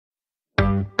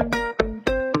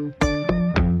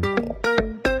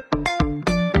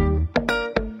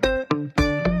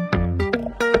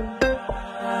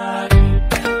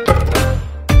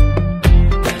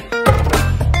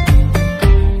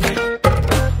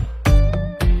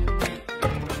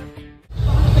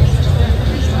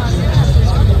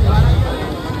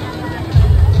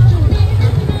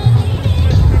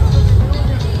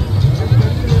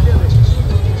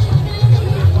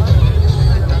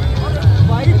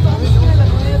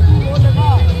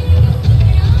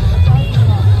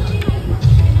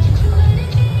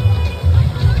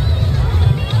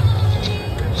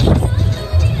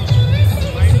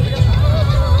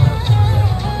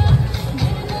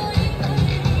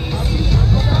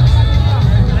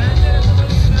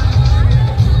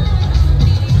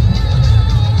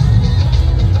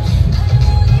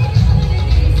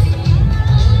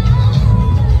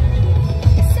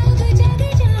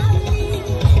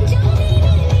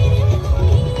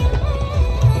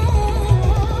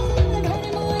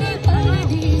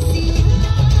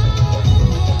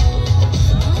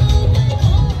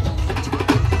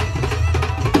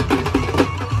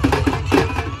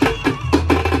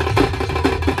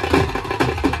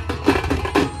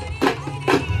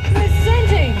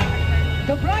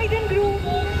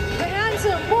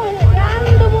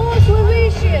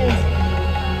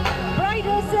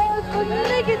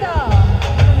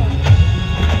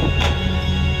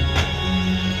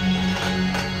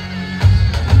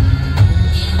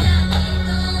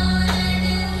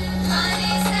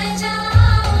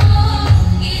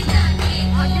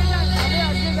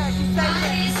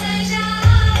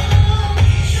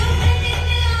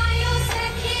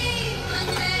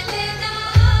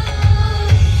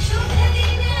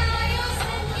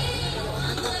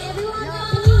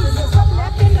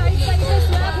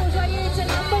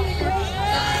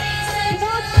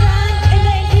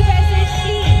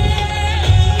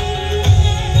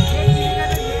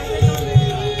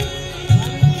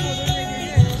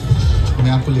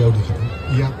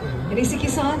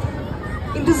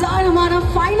जयमाल हमारा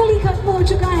फाइनली खत्म हो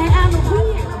चुका है and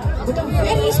with a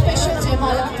very special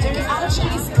जयमाला जो कि आज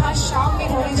की इस खास शाम में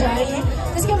होने जा रही है,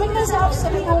 जिसके विटनेस आप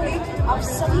सभी होंगे, आप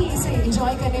सभी इसे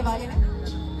एंजॉय करने वाले हैं।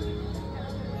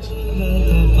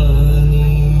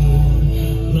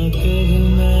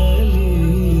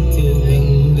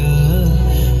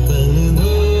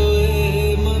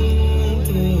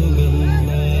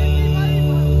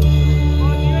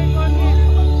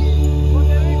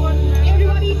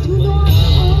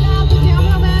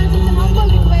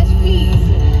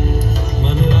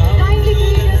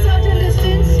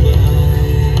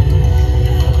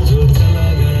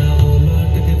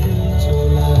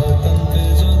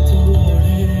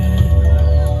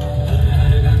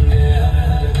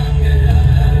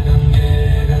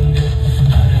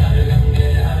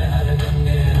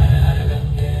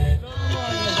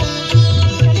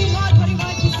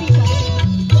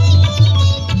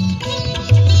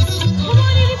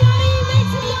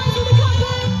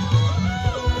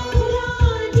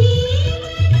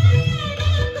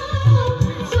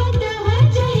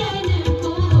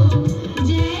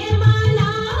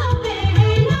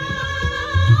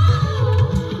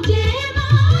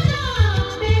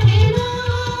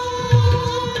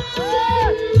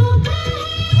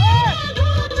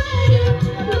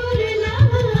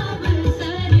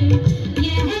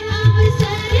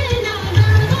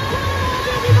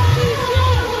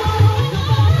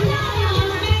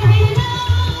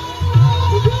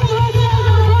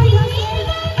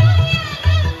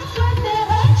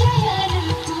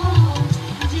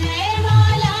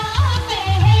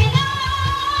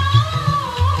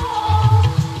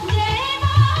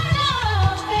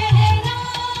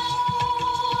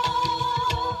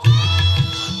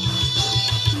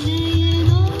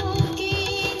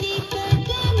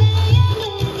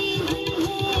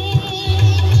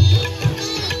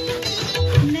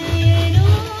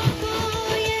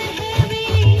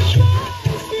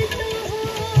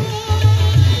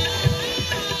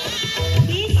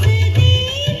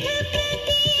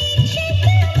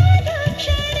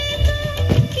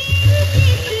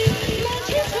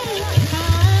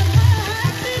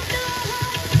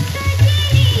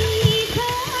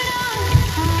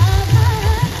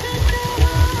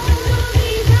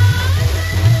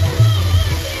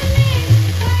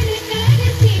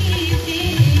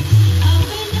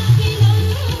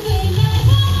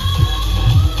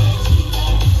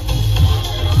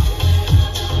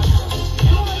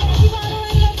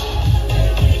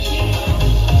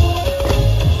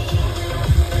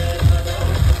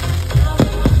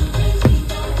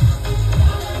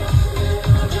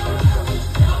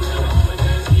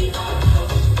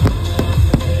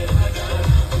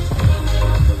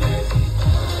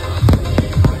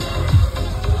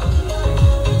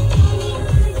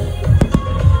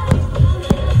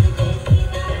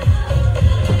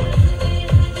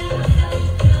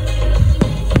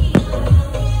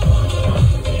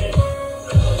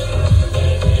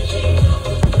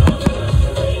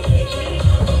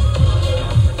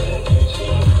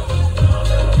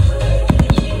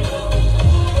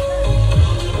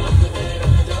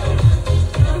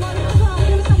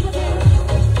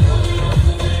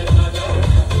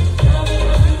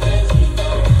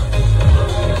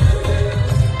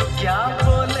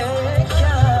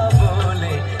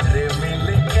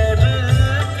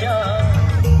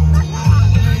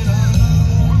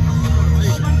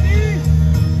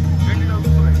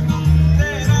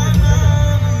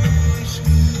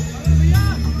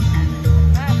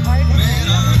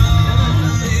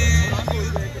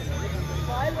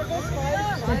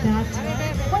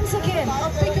 Once again, a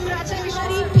big congrats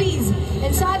everybody, please.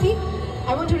 And साथ ही,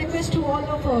 I want to request to all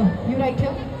of you right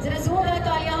here. जरा जोरदार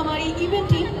तालियां हमारी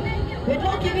event team,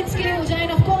 Wedlock events के लिए हो जाए,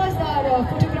 and of course our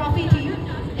photography team,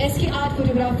 SK Art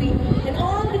Photography, and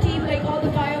all the team, like all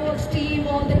the fireworks team,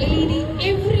 all the LED,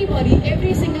 everybody,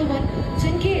 every single one,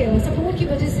 जिनके support की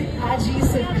वजह से आज ये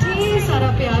सब ढेर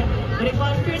सारा प्यार और एक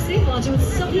बार फिर से मौजूद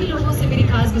सभी लोगों से मेरी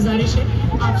खास गुजारिश है,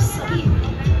 आप सभी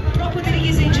प्रॉपर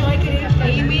तरीके से एंजॉय करें,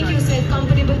 you make yourself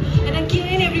comfortable, and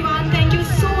again everyone, thank you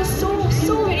so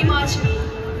very much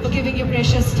for giving your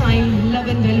precious time, love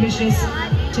and well wishes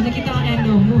to Nikita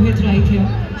and Mohit right here.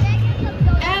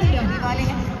 And Diwali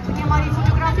है क्योंकि हमारी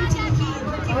फोटोग्राफी टीम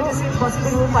की वजह से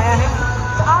possible हो पाया है,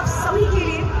 तो आप सभी के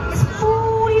लिए इस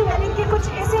पूरी वेडिंग के कुछ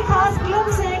ऐसे खास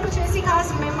ग्लिम्स हैं, कुछ ऐसी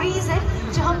खास मेमोरीज हैं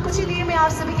जो हम कुछ ही देर में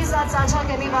आप सभी के साथ साझा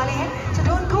करने वाले हैं. So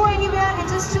don't go anywhere and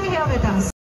just stay here with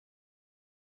us.